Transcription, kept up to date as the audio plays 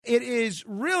It is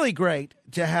really great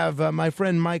to have my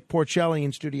friend Mike Porcelli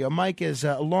in studio. Mike is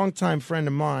a longtime friend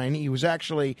of mine. He was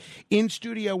actually in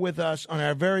studio with us on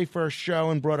our very first show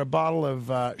and brought a bottle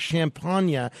of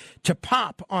champagne to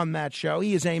pop on that show.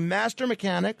 He is a master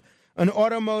mechanic, an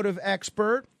automotive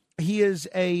expert. He is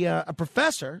a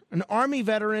professor, an Army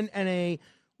veteran, and a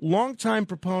longtime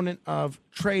proponent of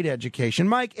trade education.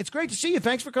 Mike, it's great to see you.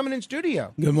 Thanks for coming in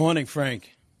studio. Good morning,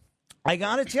 Frank. I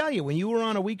got to tell you, when you were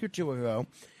on a week or two ago,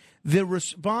 the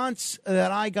response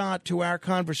that I got to our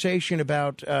conversation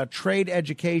about trade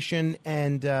education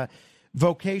and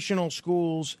vocational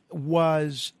schools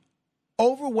was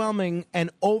overwhelming and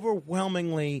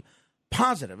overwhelmingly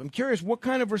positive. I'm curious, what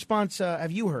kind of response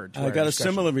have you heard? I got a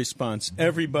similar response.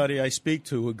 Everybody I speak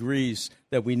to agrees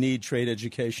that we need trade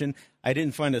education. I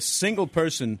didn't find a single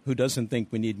person who doesn't think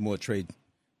we need more trade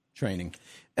training.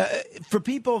 For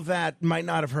people that might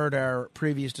not have heard our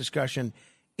previous discussion,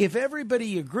 if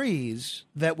everybody agrees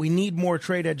that we need more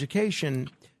trade education,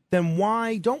 then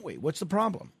why don't we? What's the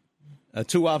problem?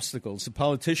 Two obstacles, the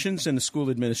politicians and the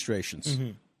school administrations.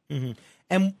 Mm-hmm. Mm-hmm.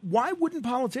 And why wouldn't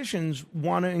politicians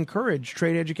want to encourage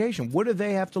trade education? What do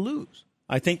they have to lose?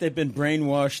 I think they've been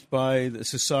brainwashed by the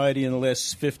society in the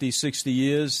last 50, 60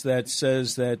 years that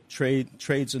says that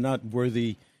trades are not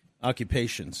worthy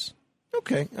occupations.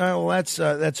 Okay, well, that's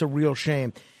a real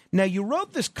shame. Now, you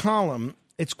wrote this column.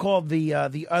 It's called The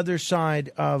Other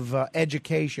Side of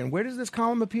Education. Where does this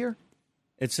column appear?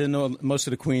 It's in most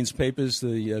of the Queen's papers,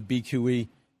 the BQE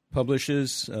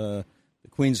publishes, the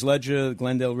Queen's Ledger, the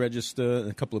Glendale Register,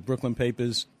 a couple of Brooklyn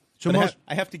papers. So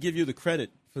I have to give you the credit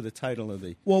for the title of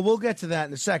the... Well, we'll get to that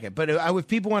in a second. But if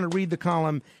people want to read the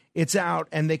column, it's out,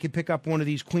 and they could pick up one of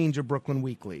these Queens or Brooklyn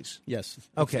weeklies. Yes.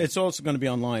 Okay. It's also going to be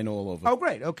online all over. Oh,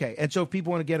 great. Okay. And so if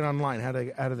people want to get it online, how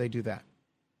do they do that?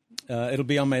 It'll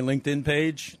be on my LinkedIn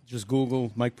page. Just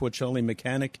Google Mike Porcelli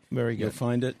Mechanic. Very good. You'll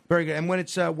find it. Very good. And when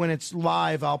it's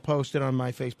live, I'll post it on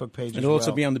my Facebook page as well. It'll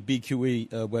also be on the BQE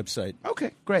website.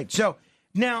 Okay, great. So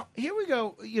now here we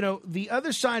go. You know, the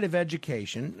other side of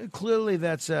education. Clearly,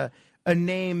 that's a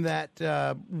name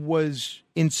that was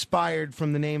inspired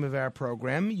from the name of our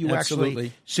program. You Absolutely.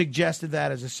 Actually suggested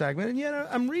that as a segment. And yet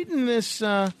I'm reading this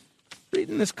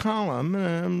column,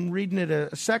 and I'm reading it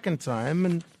a second time,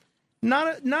 and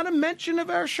not a mention of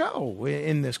our show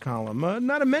in this column.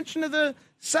 Not a mention of the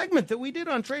segment that we did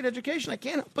on trade education. I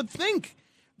can't help but think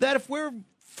that if we're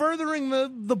furthering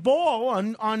the ball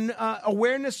on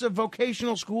awareness of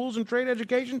vocational schools and trade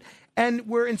education, and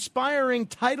we're inspiring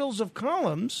titles of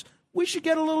columns, we should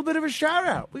get a little bit of a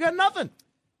shout-out. We got nothing.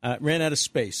 Ran out of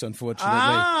space,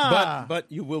 unfortunately. But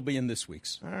you will be in this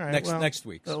week's. All right, next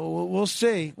week's. We'll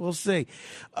see. We'll see.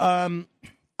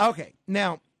 Okay,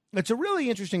 now, it's a really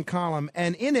interesting column,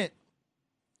 and in it,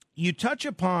 you touch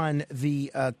upon the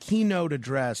keynote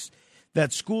address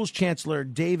that Schools Chancellor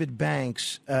David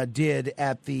Banks did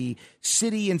at the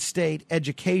City and State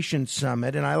Education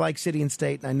Summit. And I like City and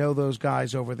State, and I know those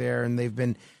guys over there, and they've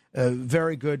been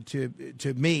very good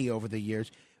to me over the years.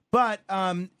 But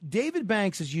David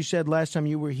Banks, as you said last time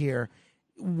you were here,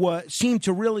 seemed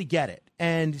to really get it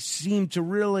and seemed to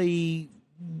really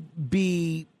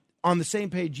be on the same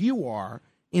page you are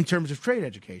in terms of trade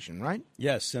education, right?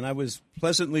 Yes, and I was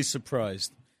pleasantly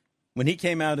surprised when he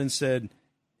came out and said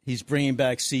he's bringing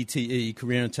back CTE,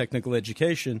 Career and Technical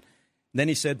Education. Then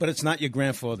he said, but it's not your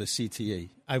grandfather's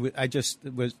CTE.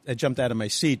 I jumped out of my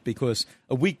seat because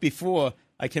a week before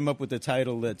I came up with a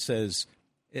title that says,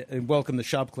 welcome to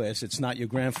shop class, it's not your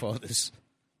grandfather's.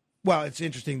 Well, it's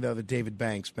interesting, though, that David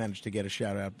Banks managed to get a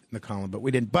shout-out in the column, but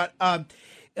we didn't. But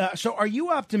so are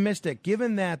you optimistic,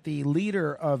 given that the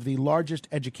leader of the largest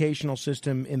educational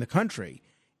system in the country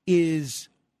is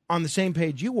on the same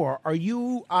page you are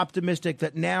you optimistic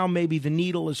that now maybe the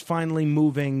needle is finally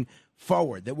moving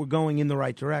forward, that we're going in the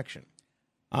right direction?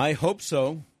 I hope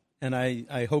so, and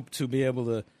I hope to be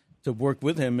able to work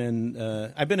with him. And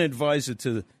I've been an advisor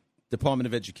to the Department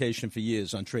of Education for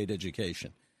years on trade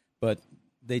education, but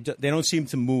they don't seem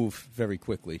to move very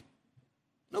quickly.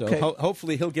 Okay. So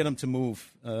hopefully he'll get them to move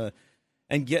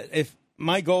and get. If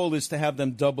my goal is to have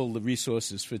them double the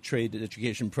resources for trade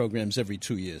education programs every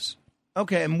 2 years.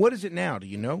 Okay, and what is it now? Do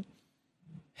you know?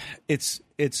 It's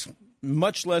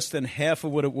much less than half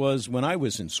of what it was when I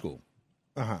was in school.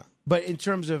 Uh-huh. But in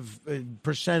terms of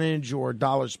percentage or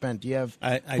dollars spent, do you have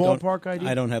ballpark idea?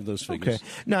 I don't have those figures. Okay.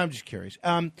 No, I'm just curious.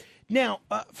 Now,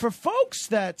 for folks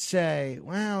that say,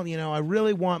 well, you know, I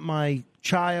really want my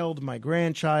child, my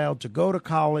grandchild to go to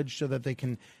college so that they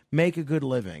can make a good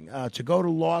living, to go to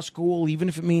law school, even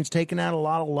if it means taking out a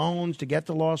lot of loans to get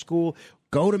to law school,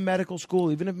 go to medical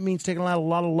school, even if it means taking out a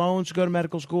lot of loans to go to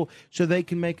medical school so they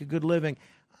can make a good living.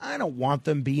 I don't want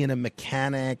them being a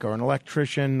mechanic or an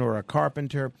electrician or a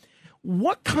carpenter.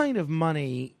 What kind of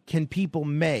money can people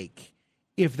make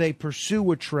if they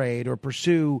pursue a trade or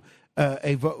pursue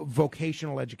a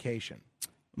vocational education?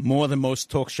 More than most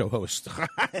talk show hosts.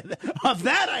 Of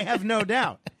that, I have no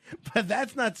doubt. But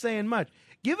that's not saying much.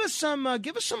 Give us some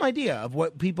idea of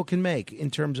what people can make in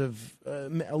terms of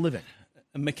a living.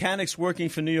 Mechanics working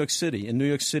for New York City, in New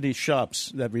York City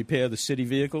shops that repair the city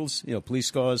vehicles,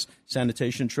 police cars,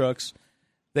 sanitation trucks,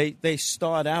 they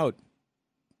start out,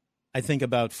 I think,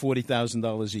 about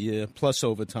 $40,000 a year, plus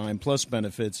overtime, plus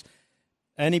benefits.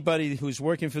 Anybody who's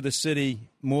working for the city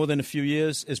more than a few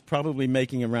years is probably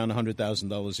making around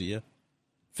 $100,000 a year,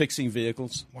 fixing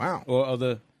vehicles. Wow. Or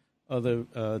other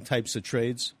types of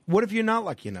trades. What if you're not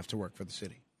lucky enough to work for the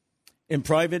city? In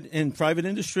private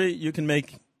industry, you can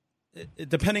make,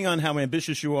 depending on how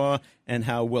ambitious you are and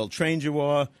how well trained you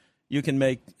are, you can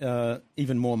make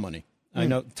even more money. I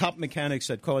know top mechanics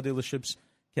at car dealerships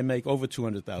can make over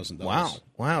 $200,000.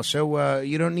 Wow. So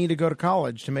you don't need to go to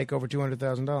college to make over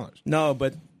 $200,000. No,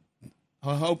 but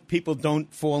I hope people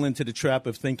don't fall into the trap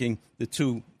of thinking the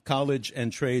two, college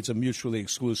and trades, are mutually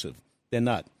exclusive. They're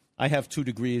not. I have 2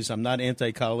 degrees. I'm not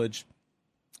anti-college.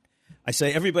 I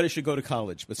say everybody should go to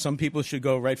college, but some people should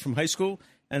go right from high school,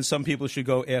 and some people should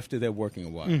go after they're working a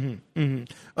while.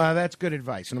 That's good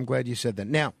advice, and I'm glad you said that.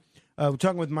 Now, we're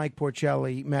talking with Mike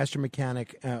Porcelli, master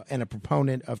mechanic and a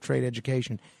proponent of trade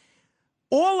education.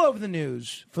 All over the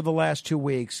news for the last 2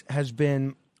 weeks has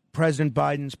been President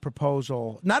Biden's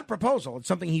proposal. Not a proposal, it's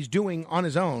something he's doing on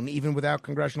his own, even without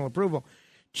congressional approval,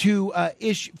 to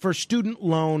issue for student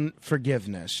loan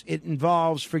forgiveness. It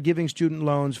involves forgiving student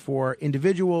loans for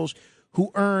individuals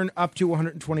who earn up to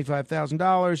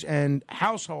 $125,000 and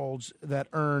households that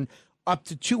earn up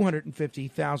to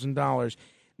 $250,000.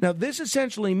 Now, this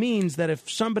essentially means that if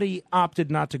somebody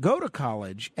opted not to go to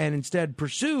college and instead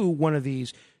pursue one of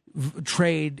these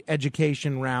trade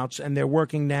education routes, and they're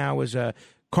working now as a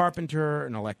carpenter,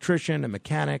 an electrician, a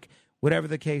mechanic, whatever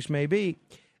the case may be,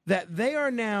 that they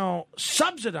are now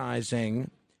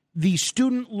subsidizing the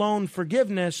student loan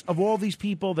forgiveness of all these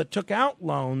people that took out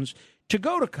loans to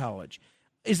go to college.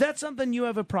 Is that something you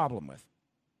have a problem with?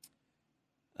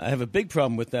 I have a big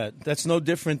problem with that. That's no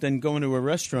different than going to a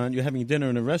restaurant. You're having dinner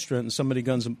in a restaurant, and somebody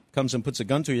comes and puts a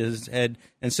gun to your head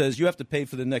and says, you have to pay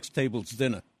for the next table's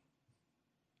dinner.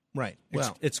 Right.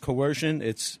 It's coercion.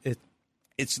 It's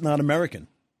not American.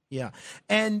 Yeah.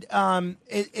 And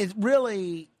it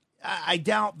really, I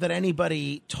doubt that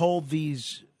anybody told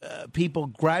these people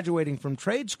graduating from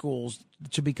trade schools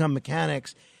to become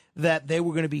mechanics that they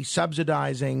were going to be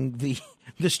subsidizing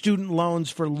the student loans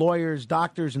for lawyers,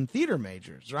 doctors, and theater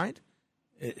majors, right?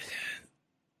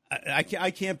 I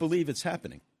can't believe it's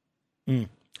happening.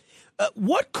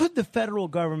 What could the federal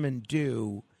government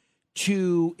do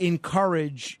to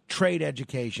encourage trade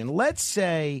education? Let's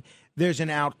say there's an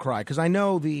outcry, because I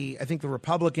think the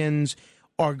Republicans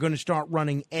are going to start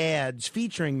running ads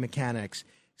featuring mechanics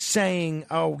saying,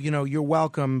 oh, you're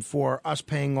welcome for us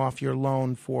paying off your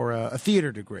loan for a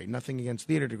theater degree. Nothing against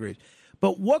theater degrees.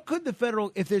 But what could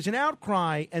if there's an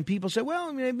outcry and people say,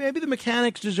 well, maybe the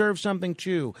mechanics deserve something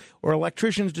too, or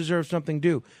electricians deserve something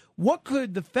too, what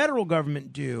could the federal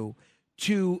government do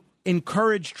to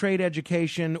encourage trade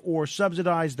education or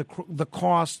subsidize the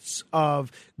costs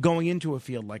of going into a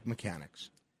field like mechanics?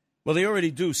 Well, they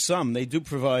already do some. They do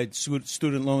provide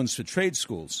student loans for trade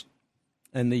schools.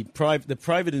 And the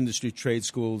private industry trade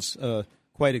schools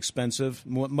quite expensive,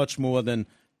 much more than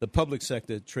the public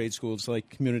sector trade schools like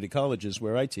community colleges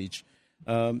where I teach.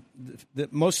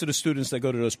 Most of the students that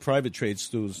go to those private trade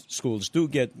schools do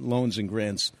get loans and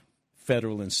grants,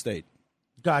 federal and state.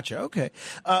 Gotcha. Okay.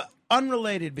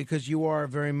 Unrelated, because you are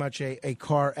very much a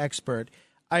car expert,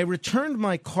 I returned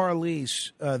my car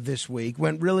lease this week.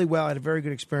 Went really well. I had a very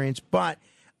good experience, but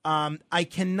I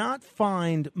cannot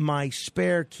find my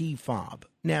spare key fob.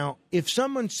 Now, if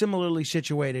someone's similarly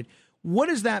situated, what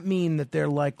does that mean that they're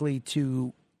likely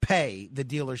to pay the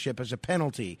dealership as a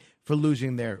penalty for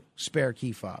losing their spare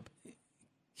key fob?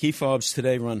 Key fobs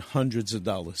today run hundreds of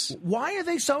dollars. Why are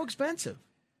they so expensive?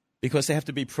 Because they have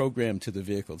to be programmed to the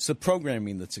vehicle. It's the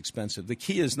programming that's expensive. The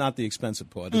key is not the expensive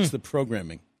part. It's the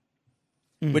programming,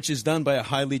 which is done by a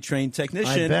highly trained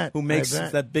technician who makes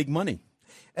that big money.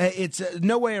 It's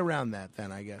no way around that.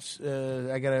 Then I guess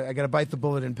I gotta bite the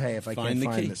bullet and pay if I can't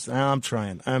find this. I'm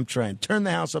trying. Turn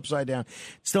the house upside down.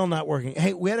 Still not working.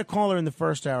 Hey, we had a caller in the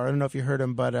first hour. I don't know if you heard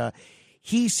him, but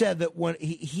he said that when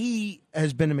he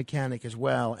has been a mechanic as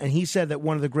well, and he said that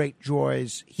one of the great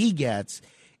joys he gets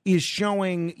is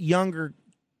showing younger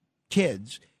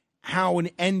kids how an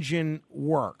engine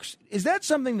works. Is that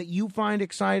something that you find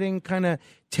exciting, kind of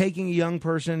taking a young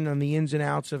person on the ins and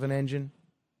outs of an engine?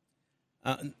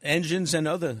 Engines and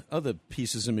other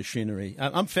pieces of machinery.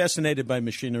 I'm fascinated by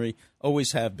machinery,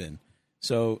 always have been.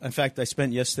 So, in fact, I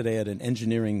spent yesterday at an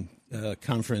engineering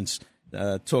conference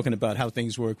talking about how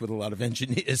things work with a lot of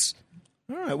engineers.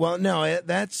 All right. Well, no,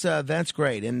 that's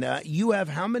great. And you have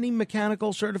how many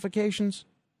mechanical certifications?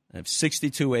 I have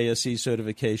 62 ASE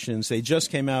certifications. They just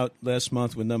came out last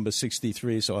month with number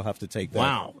 63, so I'll have to take that.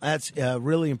 Wow, that's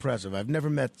really impressive. I've never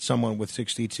met someone with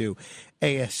 62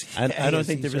 ASE. I don't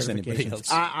think there is anybody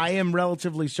else. I am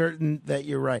relatively certain that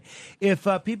you're right. If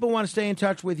people want to stay in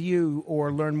touch with you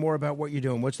or learn more about what you're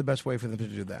doing, what's the best way for them to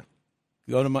do that?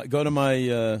 Go to my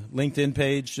LinkedIn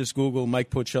page. Just Google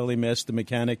Mike Porcelli, Master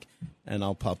Mechanic, and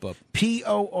I'll pop up.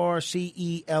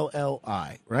 Porcelli,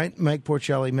 right? Mike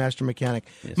Porcelli, Master Mechanic.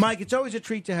 Yes. Mike, it's always a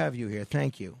treat to have you here.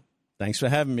 Thank you. Thanks for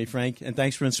having me, Frank, and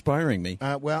thanks for inspiring me.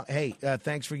 Well, hey,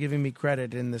 thanks for giving me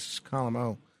credit in this column.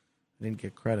 Oh, I didn't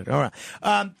get credit. All right.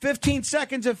 15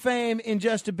 seconds of fame in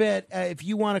just a bit. If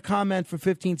you want to comment for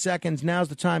 15 seconds, now's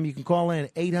the time. You can call in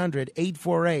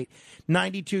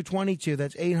 800-848-9222.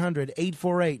 That's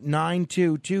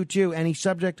 800-848-9222. Any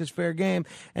subject is fair game.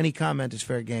 Any comment is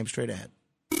fair game. Straight ahead.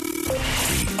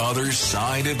 The Other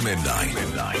Side of Midnight.